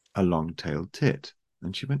a long-tailed tit.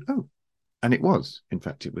 And she went, oh. And it was. In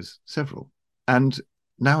fact, it was several. And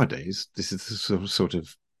nowadays, this is the sort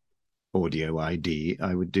of audio ID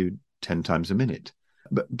I would do 10 times a minute.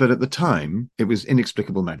 But at the time, it was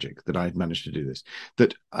inexplicable magic that I had managed to do this.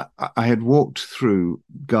 That I had walked through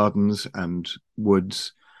gardens and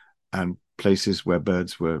woods and places where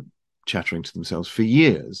birds were chattering to themselves for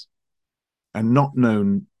years and not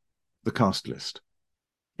known the cast list.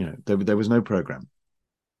 There was no program.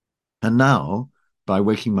 And now, by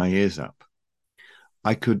waking my ears up,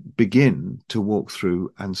 I could begin to walk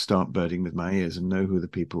through and start birding with my ears and know who the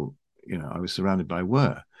people, I was surrounded by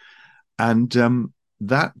were. And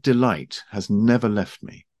that delight has never left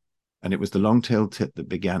me. And it was the long-tailed tit that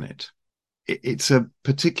began it. It's a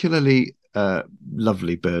particularly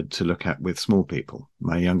lovely bird to look at with small people.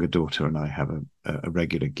 My younger daughter and I have a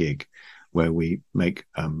regular gig where we make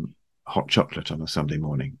hot chocolate on a Sunday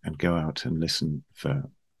morning and go out and listen for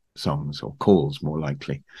songs, or calls more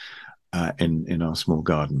likely, in our small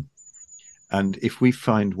garden. And if we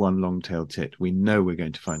find one long-tailed tit, we know we're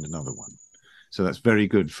going to find another one. So that's very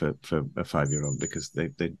good for a 5-year-old, because they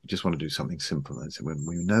just want to do something simple. And so when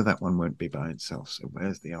we know that one won't be by itself, so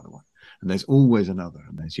where's the other one? And there's always another,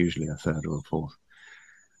 and there's usually a third or a fourth.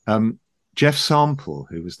 Jeff Sample,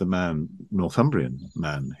 who was the Northumbrian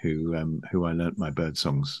man who I learnt my bird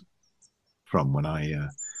songs from when I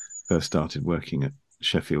first started working at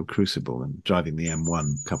Sheffield Crucible and driving the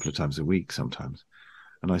M1 a couple of times a week sometimes.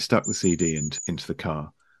 And I stuck the CD into the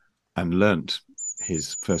car and learnt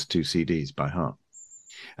his first 2 CDs by heart.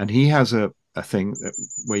 And he has a thing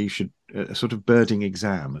where you should, a sort of birding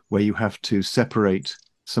exam, where you have to separate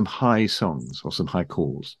some high songs or some high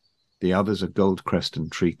calls. The others are Goldcrest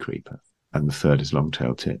and Tree Creeper, and the third is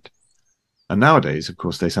Long-tailed Tit. And nowadays, of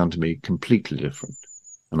course, they sound to me completely different,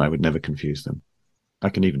 and I would never confuse them. I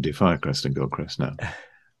can even do Firecrest and Goldcrest now.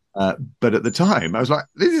 But at the time, I was like,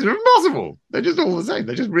 this is impossible. They're just all the same.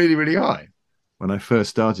 They're just really, really high. When I first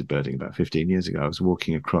started birding about 15 years ago, I was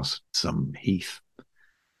walking across some heath,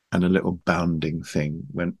 and a little bounding thing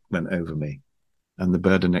went over me. And the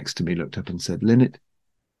birder next to me looked up and said, Linnet.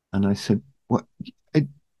 And I said, what?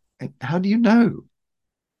 How do you know?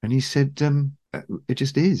 And he said, it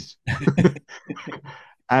just is.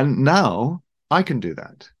 And now I can do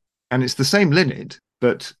that. And it's the same linnet,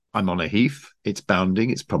 but I'm on a heath. It's bounding.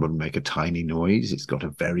 It's probably make a tiny noise. It's got a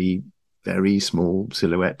very, very small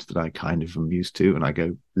silhouette that I kind of am used to. And I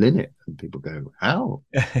go, linnet. And people go, how?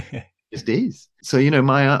 It just is. So,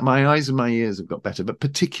 my eyes and my ears have got better, but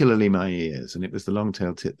particularly my ears. And it was the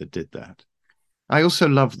long-tailed tit that did that. I also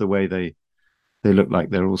love the way they look like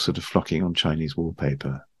they're all sort of flocking on Chinese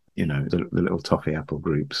wallpaper. The little toffee apple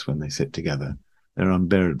groups when they sit together. They're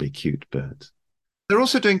unbearably cute birds. They're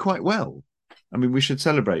also doing quite well. I mean, we should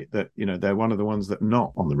celebrate that, they're one of the ones that are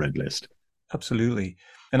not on the red list. Absolutely.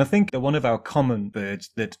 And I think they're one of our common birds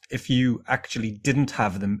that if you actually didn't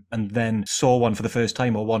have them and then saw one for the first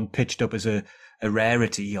time, or one pitched up as a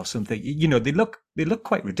rarity or something, they look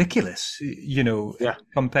quite ridiculous,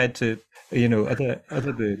 compared to,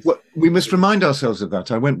 other birds. Well, we must remind ourselves of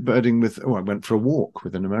that. I went birding I went for a walk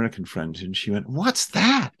with an American friend, and she went, what's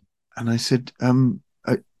that? And I said,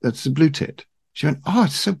 that's a blue tit. She went, oh,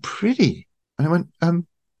 it's so pretty. And I went,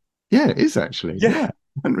 Yeah, it is actually. Yeah.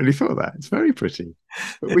 I hadn't really thought of that. It's very pretty.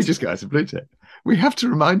 But we just guys have blue tit. We have to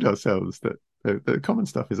remind ourselves that the common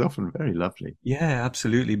stuff is often very lovely. Yeah,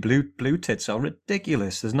 absolutely. Blue tits are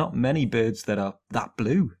ridiculous. There's not many birds that are that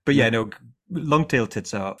blue. But yeah, no, long-tailed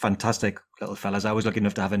tits are fantastic little fellas. I was lucky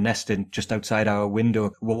enough to have a nest in just outside our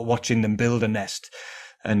window, watching them build a nest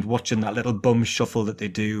and watching that little bum shuffle that they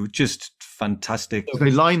do. Just fantastic.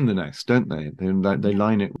 They line the nest, don't they? They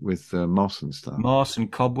line it with moss and stuff. Moss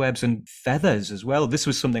and cobwebs and feathers as well. This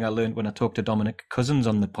was something I learned when I talked to Dominic Cousins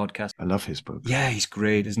on the podcast. I love his book. Yeah, he's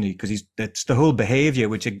great, isn't he? Because it's the whole behavior,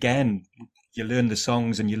 which again, you learn the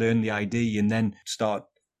songs and you learn the ID and then start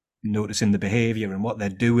noticing the behavior and what they're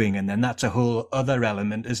doing. And then that's a whole other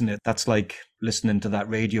element, isn't it? That's like listening to that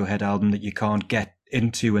Radiohead album that you can't get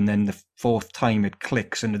into, and then the fourth time it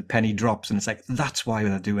clicks and the penny drops and it's like, that's why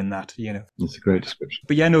they're doing that, you know. It's a great description.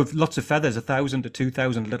 But yeah, no, lots of feathers, 1,000 to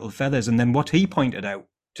 2,000 little feathers. And then what he pointed out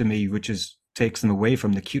to me, which is takes them away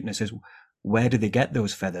from the cuteness, is where do they get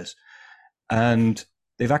those feathers? And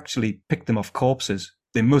they've actually picked them off corpses.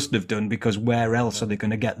 They must have done, because where else are they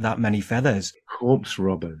going to get that many feathers? Corpse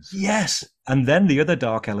robbers. Yes. And then the other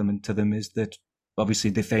dark element to them is that obviously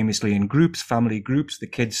they're famously in groups, family groups. The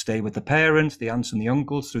kids stay with the parents, the aunts and the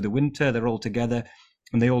uncles through the winter. They're all together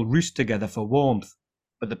and they all roost together for warmth.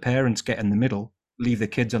 But the parents get in the middle, leave the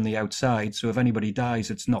kids on the outside. So if anybody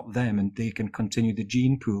dies, it's not them and they can continue the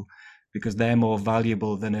gene pool because they're more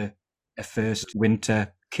valuable than a first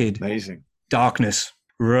winter kid. Amazing. Darkness.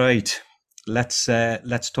 Right. Let's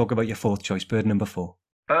talk about your fourth choice, bird number 4.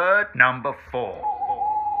 Bird number 4.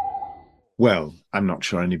 Well, I'm not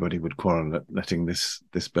sure anybody would quarrel at letting this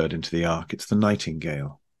bird into the ark. It's the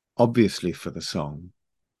nightingale, obviously for the song,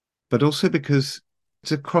 but also because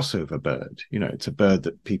it's a crossover bird. You know, it's a bird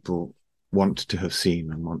that people want to have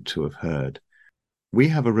seen and want to have heard. We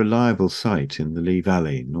have a reliable site in the Lee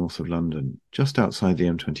Valley, north of London, just outside the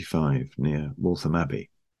M25 near Waltham Abbey,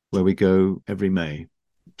 where we go every May,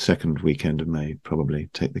 second weekend of May, probably,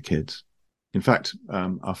 take the kids. In fact,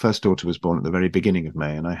 our first daughter was born at the very beginning of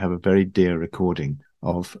May, and I have a very dear recording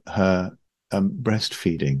of her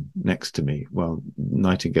breastfeeding next to me while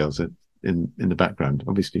nightingales are in the background.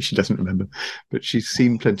 Obviously, she doesn't remember, but she's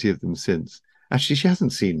seen plenty of them since. Actually, she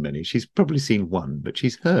hasn't seen many. She's probably seen one, but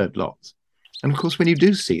she's heard lots. And of course, when you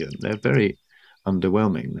do see them, they're very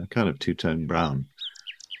underwhelming. They're kind of two-tone brown.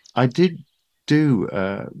 I did do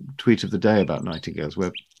a tweet of the day about nightingales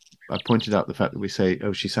where I pointed out the fact that we say,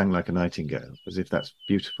 oh, she sang like a nightingale, as if that's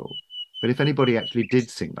beautiful. But if anybody actually did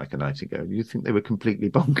sing like a nightingale, you'd think they were completely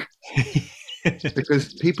bonkers.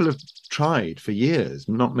 Because people have tried for years,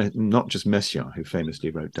 not just Messiaen, who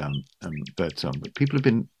famously wrote down birdsong, but people have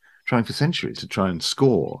been trying for centuries to try and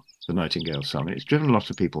score the nightingale song. And it's driven a lot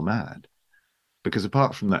of people mad. Because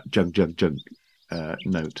apart from that jug, jug, jug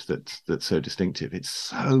note that's so distinctive, it's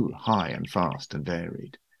so high and fast and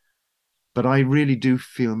varied. But I really do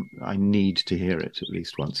feel I need to hear it at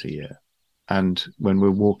least once a year. And when we're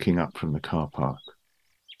walking up from the car park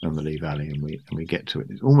on the Lee Valley and we get to it,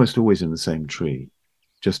 it's almost always in the same tree.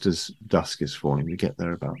 Just as dusk is falling, we get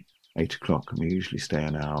there about 8 o'clock and we usually stay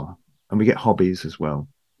an hour. And we get hobbies as well,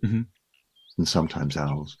 and sometimes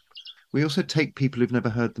owls. We also take people who've never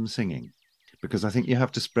heard them singing, because I think you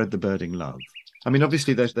have to spread the birding love. I mean,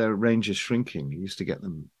 obviously their range is shrinking. We used to get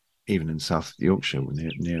them even in South Yorkshire,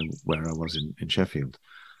 near where I was in Sheffield,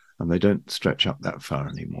 and they don't stretch up that far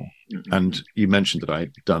anymore. And you mentioned that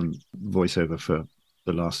I'd done voiceover for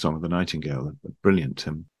The Last Song of the Nightingale, a brilliant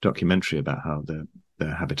documentary about how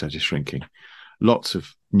their habitat is shrinking. Lots of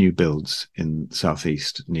new builds in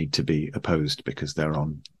Southeast need to be opposed because they're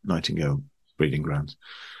on nightingale breeding grounds,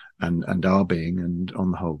 and are being, and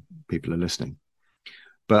on the whole, people are listening.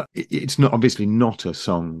 But it's not obviously not a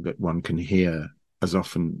song that one can hear as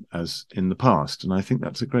often as in the past. And I think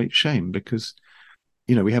that's a great shame because,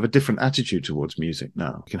 you know, we have a different attitude towards music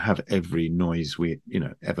now. We can have every noise we,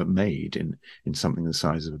 ever made in something the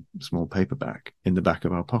size of a small paperback in the back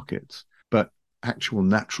of our pockets. But actual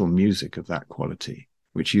natural music of that quality,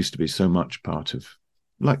 which used to be so much part of,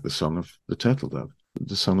 like the song of the turtle dove,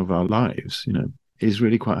 the song of our lives, is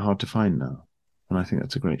really quite hard to find now. And I think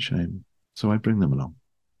that's a great shame. So I bring them along.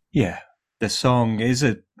 Yeah. The song is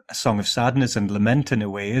a song of sadness and lament in a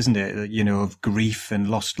way, isn't it? Of grief and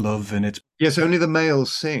lost love, and it's yes. Only the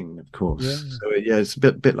males sing, of course. Yeah. So it's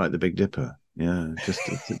a bit like the Big Dipper. Yeah, just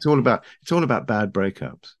it's all about bad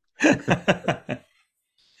breakups.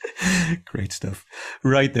 Great stuff.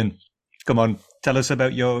 Right then, come on, tell us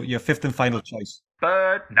about your fifth and final choice.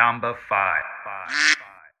 Bird number 5.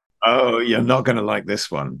 Oh, you're not going to like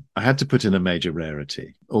this one. I had to put in a major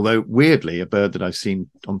rarity, although weirdly, a bird that I've seen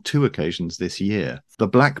on 2 occasions this year, the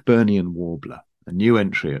Blackburnian warbler, a new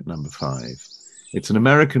entry at number 5. It's an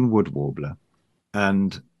American wood warbler,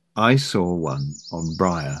 and I saw one on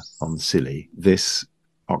Briar on Scilly this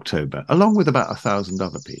October, along with about 1,000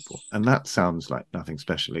 other people. And that sounds like nothing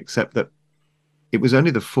special, except that it was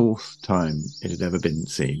only the 4th time it had ever been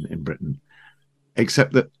seen in Britain,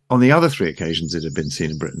 except that on the other 3 occasions it had been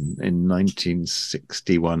seen in Britain, in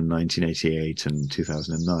 1961, 1988, and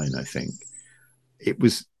 2009, I think, it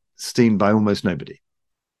was seen by almost nobody.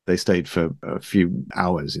 They stayed for a few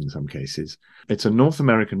hours in some cases. It's a North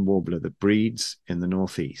American warbler that breeds in the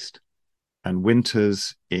Northeast and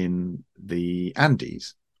winters in the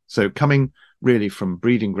Andes. So coming really from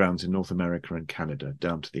breeding grounds in North America and Canada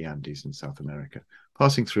down to the Andes in South America,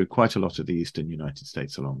 passing through quite a lot of the eastern United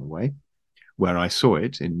States along the way, where I saw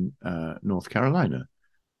it in North Carolina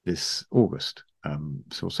this August.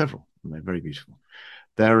 Saw several, and they're very beautiful.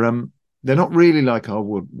 They're not really like our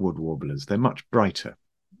wood warblers. They're much brighter.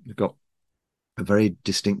 They've got a very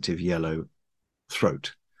distinctive yellow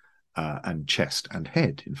throat and chest and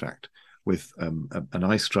head, in fact, with an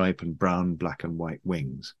eye stripe and brown, black and white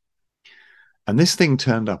wings. And this thing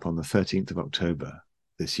turned up on the 13th of October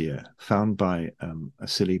this year, found by a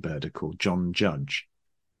Scilly birder called John Judge.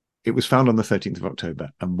 It was found on the 13th of October,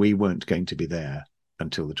 and we weren't going to be there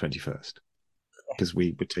until the 21st because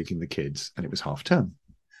we were taking the kids and it was half term.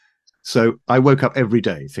 So I woke up every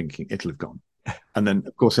day thinking it'll have gone. And then,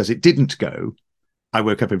 of course, as it didn't go, I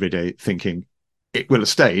woke up every day thinking it will have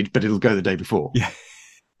stayed, but it'll go the day before. Yeah.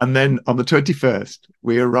 And then on the 21st,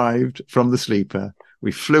 we arrived from the sleeper.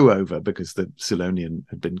 We flew over because the Silonian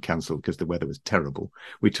had been cancelled because the weather was terrible.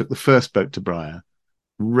 We took the first boat to Briar,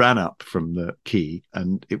 ran up from the quay,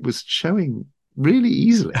 and it was showing really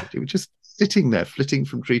easily. It was just sitting there, flitting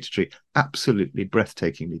from tree to tree, absolutely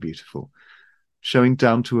breathtakingly beautiful, showing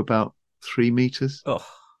down to about 3 meters. Oh.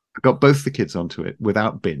 I got both the kids onto it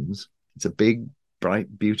without bins. It's a big,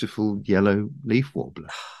 bright, beautiful yellow leaf warbler.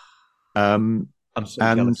 I'm so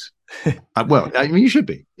jealous. Well, I mean, you should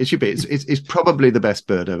be. It should be. It's probably the best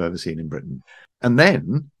bird I've ever seen in Britain. And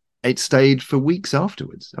then it stayed for weeks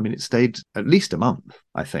afterwards. I mean, it stayed at least a month,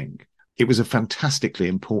 I think. It was a fantastically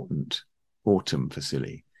important autumn for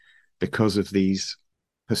Scilly because of these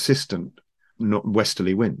persistent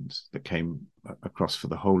westerly winds that came across for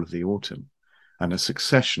the whole of the autumn, and a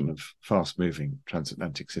succession of fast-moving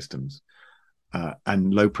transatlantic systems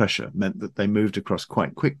and low pressure meant that they moved across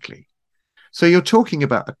quite quickly. So you're talking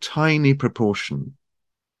about a tiny proportion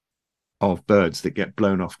of birds that get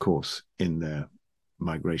blown off course in their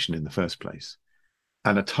migration in the first place,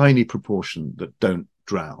 and a tiny proportion that don't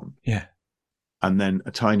drown. Yeah. And then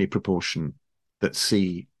a tiny proportion that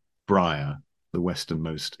see Briar, the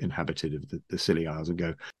westernmost inhabited of the Scilly Isles, and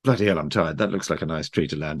go, bloody hell, I'm tired. That looks like a nice tree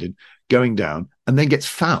to land in. Going down, and then gets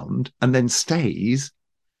found and then stays.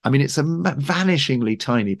 I mean, it's a vanishingly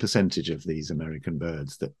tiny percentage of these American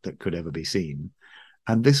birds that could ever be seen.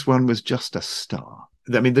 And this one was just a star.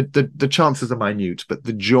 I mean, the chances are minute, but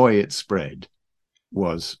the joy it spread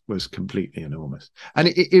was completely enormous. And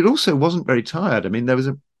it also wasn't very tired. I mean, there was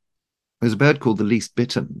a bird called the least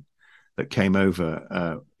bitten that came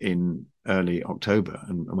over in early October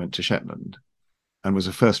and went to Shetland and was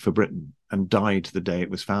a first for Britain and died the day it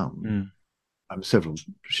was found. Several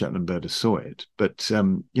Shetland birders saw it, but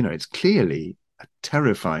it's clearly a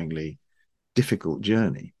terrifyingly difficult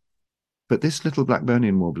journey. But this little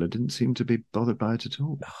Blackburnian warbler didn't seem to be bothered by it at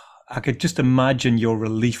all. I could just imagine your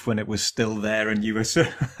relief when it was still there and you were so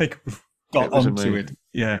got onto it.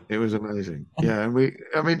 Yeah, it was amazing. Yeah,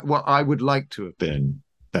 and what I would like to have been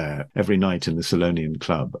there every night in the Silonian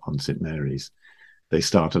Club on St Mary's. They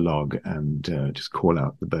start a log and just call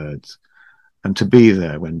out the birds, and to be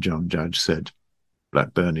there when John Judge said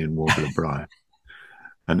Blackburnian warbler Briar,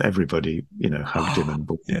 and everybody hugged him and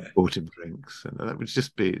bought him drinks, and that would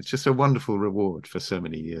it's just a wonderful reward for so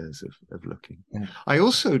many years of looking. I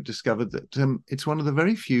also discovered that it's one of the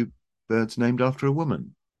very few birds named after a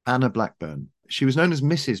woman, Anna Blackburn. She was known as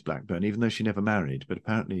Mrs. Blackburn, even though she never married, but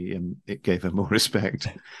apparently it gave her more respect.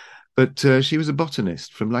 But she was a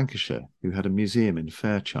botanist from Lancashire who had a museum in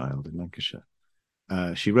Fairchild in Lancashire.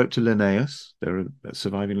 She wrote to Linnaeus. There are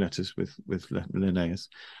surviving letters with Linnaeus.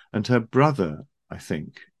 And her brother, I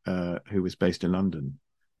think, who was based in London,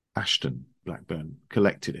 Ashton Blackburn,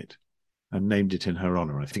 collected it and named it in her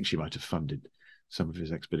honour. I think she might have funded some of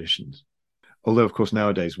his expeditions. Although, of course,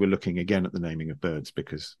 nowadays we're looking again at the naming of birds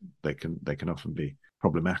because they can often be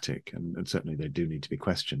problematic, and certainly they do need to be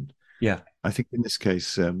questioned. Yeah. I think in this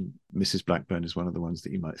case, Mrs. Blackburn is one of the ones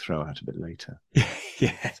that you might throw out a bit later.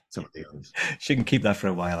 Yeah. Some of the others. She can keep that for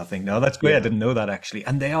a while, I think. No, that's great. Yeah. I didn't know that, actually.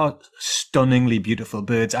 And they are stunningly beautiful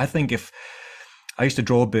birds. I think I used to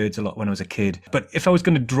draw birds a lot when I was a kid, but if I was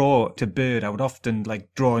going to draw to bird, I would often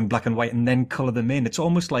like draw in black and white and then color them in. It's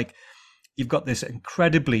almost like you've got this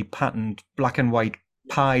incredibly patterned black and white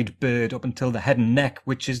pied bird up until the head and neck,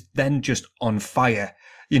 which is then just on fire.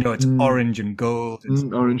 You know, it's orange and gold.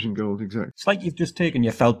 Orange and gold, exactly. It's like you've just taken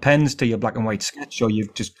your felt pens to your black and white sketch, or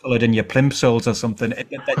you've just coloured in your plimsolls or something.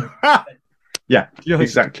 Yeah,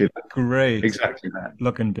 exactly that. Great. Exactly that.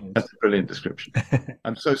 Looking bird. That's a brilliant description.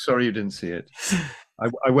 I'm so sorry you didn't see it.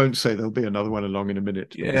 I won't say there'll be another one along in a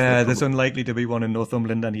minute. Yeah, there's unlikely to be one in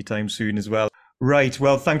Northumberland anytime soon as well. Right,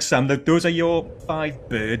 well, thanks, Sam. Those are your 5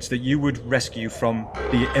 birds that you would rescue from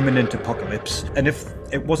the imminent apocalypse. And if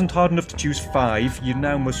it wasn't hard enough to choose 5, you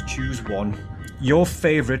now must choose one. Your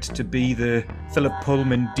favourite to be the Philip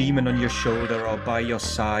Pullman demon on your shoulder or by your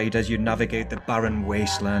side as you navigate the barren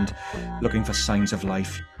wasteland looking for signs of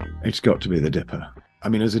life. It's got to be the Dipper. I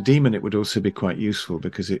mean, as a demon, it would also be quite useful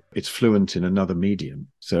because it's fluent in another medium.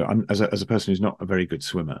 So as a person who's not a very good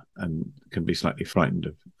swimmer and can be slightly frightened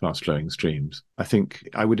of fast-flowing streams, I think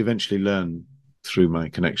I would eventually learn through my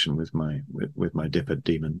connection with my Dipper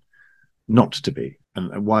demon not to be.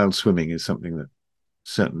 And wild swimming is something that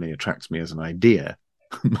certainly attracts me as an idea,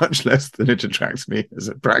 much less than it attracts me as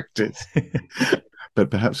a practice. But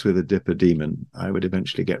perhaps with a Dipper demon, I would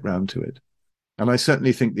eventually get round to it. And I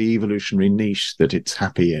certainly think the evolutionary niche that it's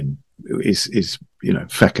happy in is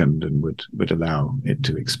fecund and would allow it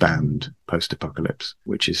to expand post-apocalypse,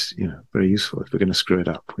 which is, very useful. If we're going to screw it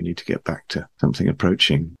up, we need to get back to something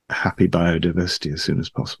approaching happy biodiversity as soon as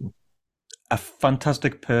possible. A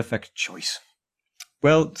fantastic, perfect choice.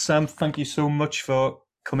 Well, Sam, thank you so much for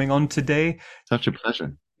coming on today. Such a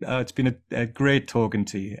pleasure. It's been a great talking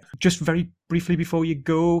to you. Just very briefly before you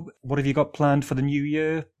go, what have you got planned for the new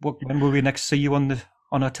year? When will we next see you on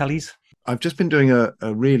our tellies? I've just been doing a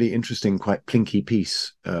really interesting, quite plinky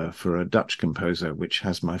piece for a Dutch composer, which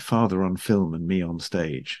has my father on film and me on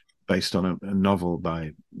stage, based on a novel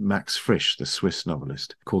by Max Frisch, the Swiss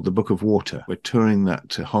novelist, called The Book of Water. We're touring that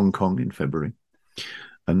to Hong Kong in February.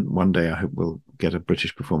 And one day I hope we'll get a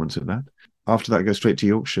British performance of that. After that, I go straight to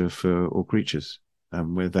Yorkshire for All Creatures.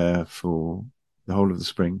 We're there for the whole of the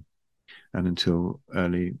spring and until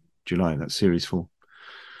early July. That's series 4.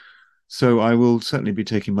 So I will certainly be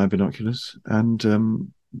taking my binoculars and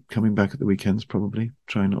coming back at the weekends, probably.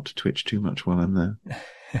 Try not to twitch too much while I'm there.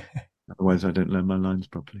 Otherwise, I don't learn my lines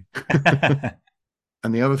properly.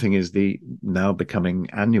 And the other thing is the now becoming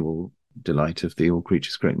annual delight of the All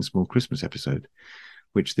Creatures Great and Small Christmas episode,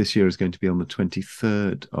 which this year is going to be on the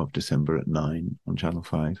 23rd of December at 9 on Channel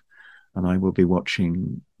 5. And I will be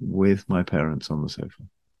watching with my parents on the sofa.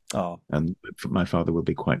 Oh. And my father will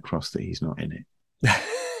be quite cross that he's not in it.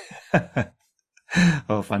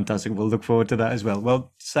 Oh, fantastic. We'll look forward to that as well.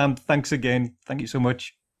 Well, Sam, thanks again. Thank you so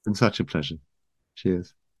much. It's been such a pleasure.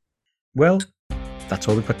 Cheers. Well, that's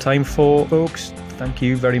all we've got time for, folks. Thank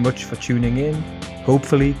you very much for tuning in.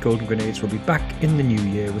 Hopefully, Golden Grenades will be back in the new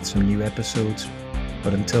year with some new episodes.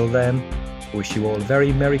 But until then, I wish you all a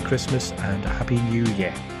very Merry Christmas and a Happy New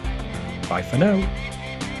Year. Bye for now.